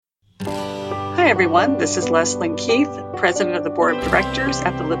Hi, everyone. This is Leslyn Keith, President of the Board of Directors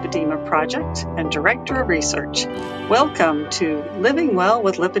at the Lipedema Project and Director of Research. Welcome to Living Well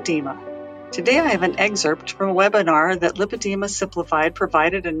with Lipedema. Today I have an excerpt from a webinar that Lipedema Simplified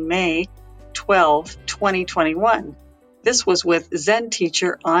provided in May 12, 2021. This was with Zen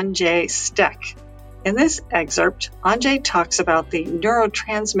teacher Andrzej Stec. In this excerpt, Andrzej talks about the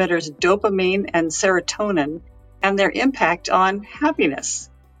neurotransmitters dopamine and serotonin and their impact on happiness.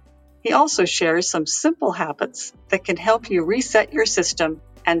 He also shares some simple habits that can help you reset your system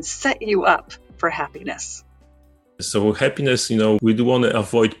and set you up for happiness. So happiness, we do want to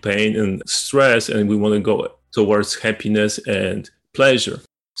avoid pain and stress, and we want to go towards happiness and pleasure.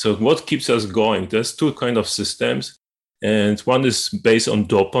 So what keeps us going? There's two kind of systems. And one is based on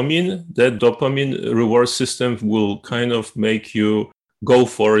dopamine. That dopamine reward system will kind of make you go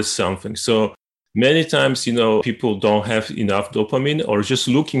for something. So many times, people don't have enough dopamine or just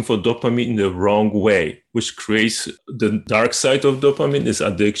looking for dopamine in the wrong way, which creates the dark side of dopamine is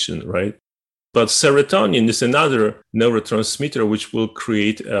addiction, right? But serotonin is another neurotransmitter which will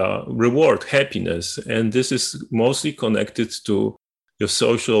create reward, happiness. And this is mostly connected to your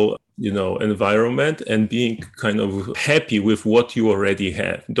social, environment and being kind of happy with what you already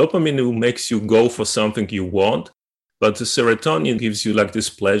have. Dopamine makes you go for something you want, but the serotonin gives you like this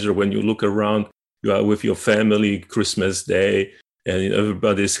pleasure when you look around. You are with your family, Christmas Day, and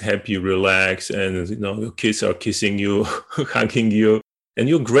everybody's happy, relaxed, and your kids are kissing you, hugging you, and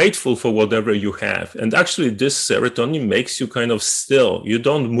you're grateful for whatever you have. And actually, this serotonin makes you kind of still. You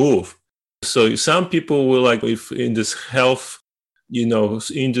don't move. So some people will if in this health,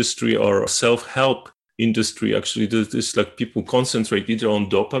 industry or self-help industry, actually, this people concentrate either on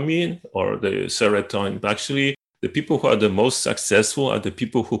dopamine or the serotonin. But actually, the people who are the most successful are the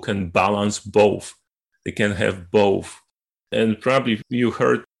people who can balance both. They can have both. And probably you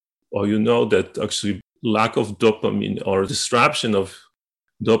heard or that actually lack of dopamine or disruption of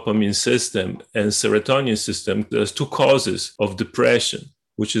dopamine system and serotonin system, there's two causes of depression,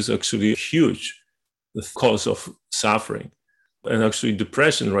 which is actually huge, the cause of suffering. And actually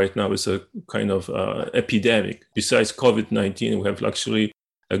depression right now is a kind of epidemic. Besides COVID-19, we have actually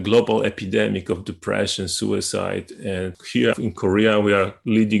a global epidemic of depression, suicide. And here in Korea, we are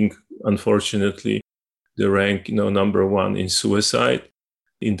leading, unfortunately, the rank, number one in suicide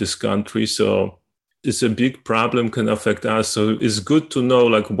in this country. So it's a big problem, can affect us. So it's good to know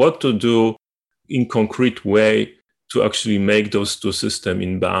what to do in concrete way to actually make those two systems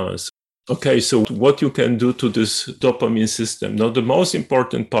in balance. Okay, so what you can do to this dopamine system. Now, the most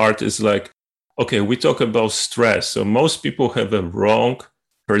important part is we talk about stress. So most people have a wrong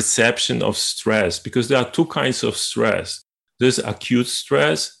perception of stress because there are two kinds of stress. There's acute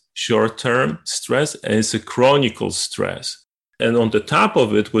stress, short-term stress, and it's a chronic stress. And on the top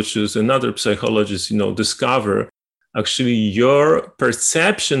of it, which is another psychologist, discover, actually your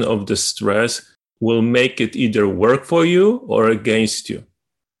perception of the stress will make it either work for you or against you.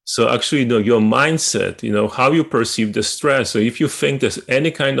 So actually, your mindset, how you perceive the stress. So if you think that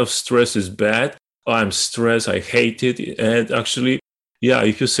any kind of stress is bad, I'm stressed, I hate it. And actually,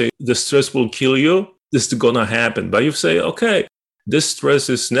 if you say the stress will kill you, this is going to happen. But you say, okay, this stress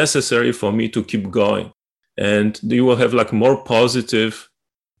is necessary for me to keep going. And you will have more positive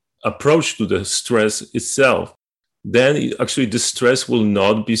approach to the stress itself. Then actually the stress will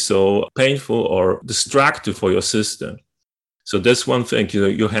not be so painful or destructive for your system. So that's one thing,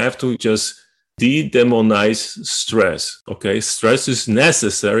 you have to just de-demonize stress, okay? Stress is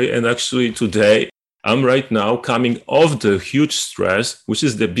necessary. And actually today, I'm right now coming off the huge stress, which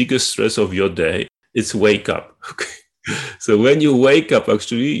is the biggest stress of your day. It's wake up, okay? So when you wake up,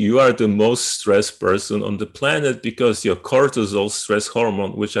 actually, you are the most stressed person on the planet because your cortisol stress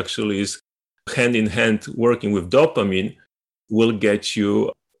hormone, which actually is hand in hand working with dopamine, will get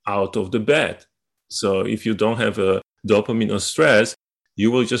you out of the bed. So if you don't have a dopamine or stress, you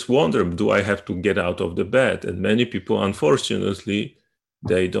will just wonder, do I have to get out of the bed? And many people, unfortunately,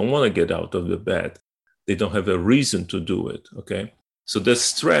 they don't want to get out of the bed. They don't have a reason to do it, okay? So the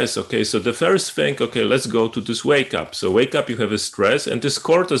stress, okay, so the first thing, okay, let's go to this wake up. So wake up, you have a stress, and this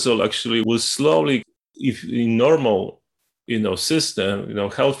cortisol actually will slowly, if in normal, system,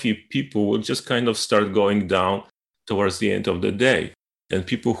 healthy people will just kind of start going down towards the end of the day. And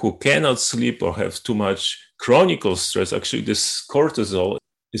people who cannot sleep or have too much chronic stress, actually this cortisol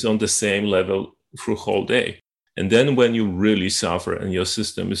is on the same level through whole day. And then when you really suffer and your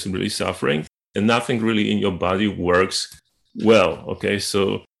system is really suffering and nothing really in your body works well, okay?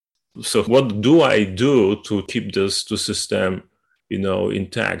 So what do I do to keep this system,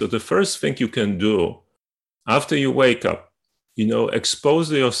 intact? So the first thing you can do after you wake up,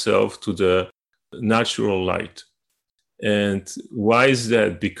 expose yourself to the natural light. And why is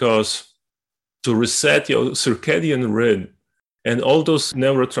that? Because to reset your circadian rhythm and all those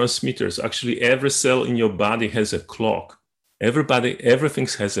neurotransmitters, actually every cell in your body has a clock. Everything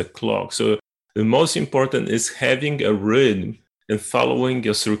has a clock. So the most important is having a rhythm and following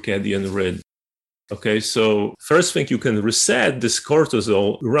your circadian rhythm. Okay, so first thing, you can reset this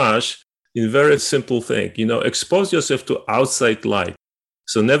cortisol rush in very simple thing. Expose yourself to outside light.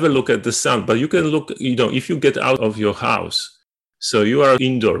 So never look at the sun, but you can look, if you get out of your house. So you are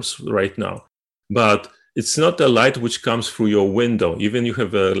indoors right now, but it's not the light which comes through your window. Even you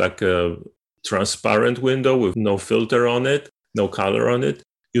have a transparent window with no filter on it, no color on it,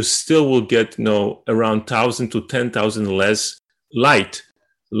 you still will get, around 1,000 to 10,000 less light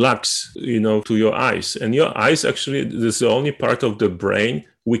lux, to your eyes. And your eyes, actually, this is the only part of the brain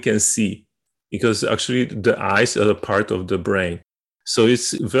we can see, because actually the eyes are a part of the brain. So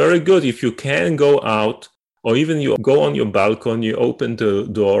it's very good if you can go out, or even you go on your balcony, you open the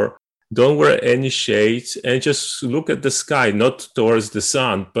door, don't wear any shades, and just look at the sky, not towards the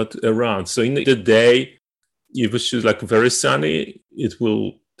sun, but around. So in the day, if it's very sunny, it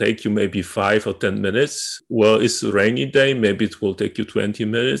will take you maybe 5 or 10 minutes. Well, it's a rainy day, maybe it will take you 20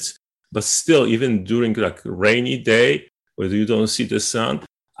 minutes. But still, even during a rainy day, where you don't see the sun,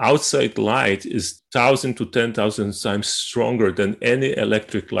 outside light is 1,000 to 10,000 times stronger than any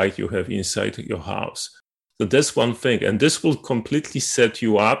electric light you have inside your house. So that's one thing. And this will completely set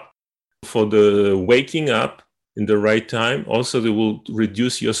you up for the waking up in the right time. Also, it will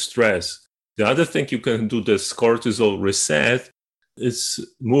reduce your stress. The other thing you can do, this cortisol reset, is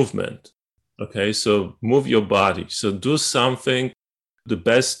movement. Okay, so move your body. So do something. The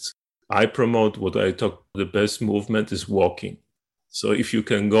best I promote, the best movement is walking. So if you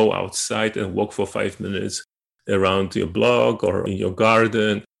can go outside and walk for 5 minutes around your block or in your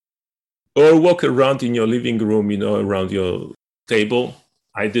garden, or walk around in your living room, around your table.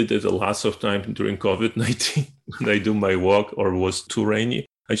 I did it lots of times during COVID-19 when I do my walk or it was too rainy.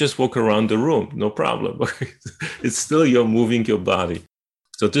 I just walk around the room, no problem. It's still you're moving your body.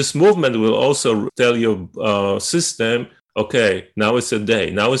 So this movement will also tell your system, okay, now it's a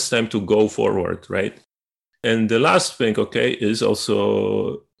day. Now it's time to go forward, right? And the last thing, okay, is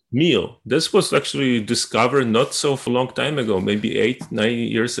also meal. This was actually discovered not so long time ago, maybe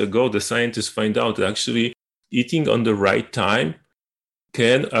 8-9 years ago. The scientists find out that actually eating on the right time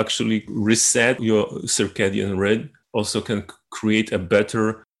can actually reset your circadian rhythm, also can create a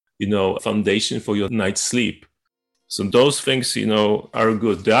better, foundation for your night's sleep. So those things, are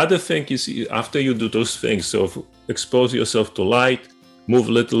good. The other thing is after you do those things, so expose yourself to light, move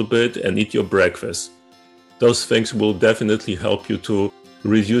a little bit and eat your breakfast. Those things will definitely help you to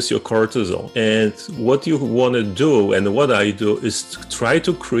reduce your cortisol. And what you want to do, and what I do, is try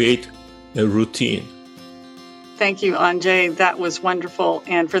to create a routine. Thank you, Andrzej. That was wonderful.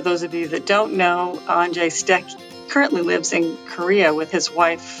 And for those of you that don't know, Andrzej Stec currently lives in Korea with his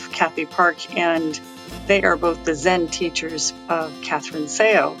wife, Kathy Park, and they are both the Zen teachers of Catherine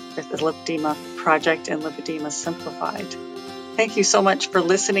Seo with the Lipedema Project and Lipedema Simplified. Thank you so much for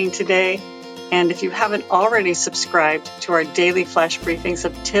listening today. And if you haven't already subscribed to our daily flash briefings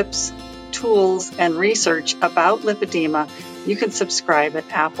of tips, tools, and research about lipedema, you can subscribe at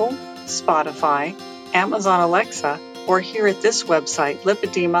Apple, Spotify, Amazon Alexa, or here at this website,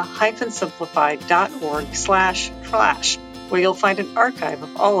 lipedema-simplified.org/flash, where you'll find an archive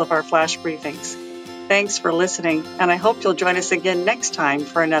of all of our flash briefings. Thanks for listening, and I hope you'll join us again next time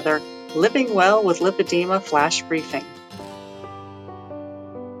for another Living Well with Lipedema flash briefing.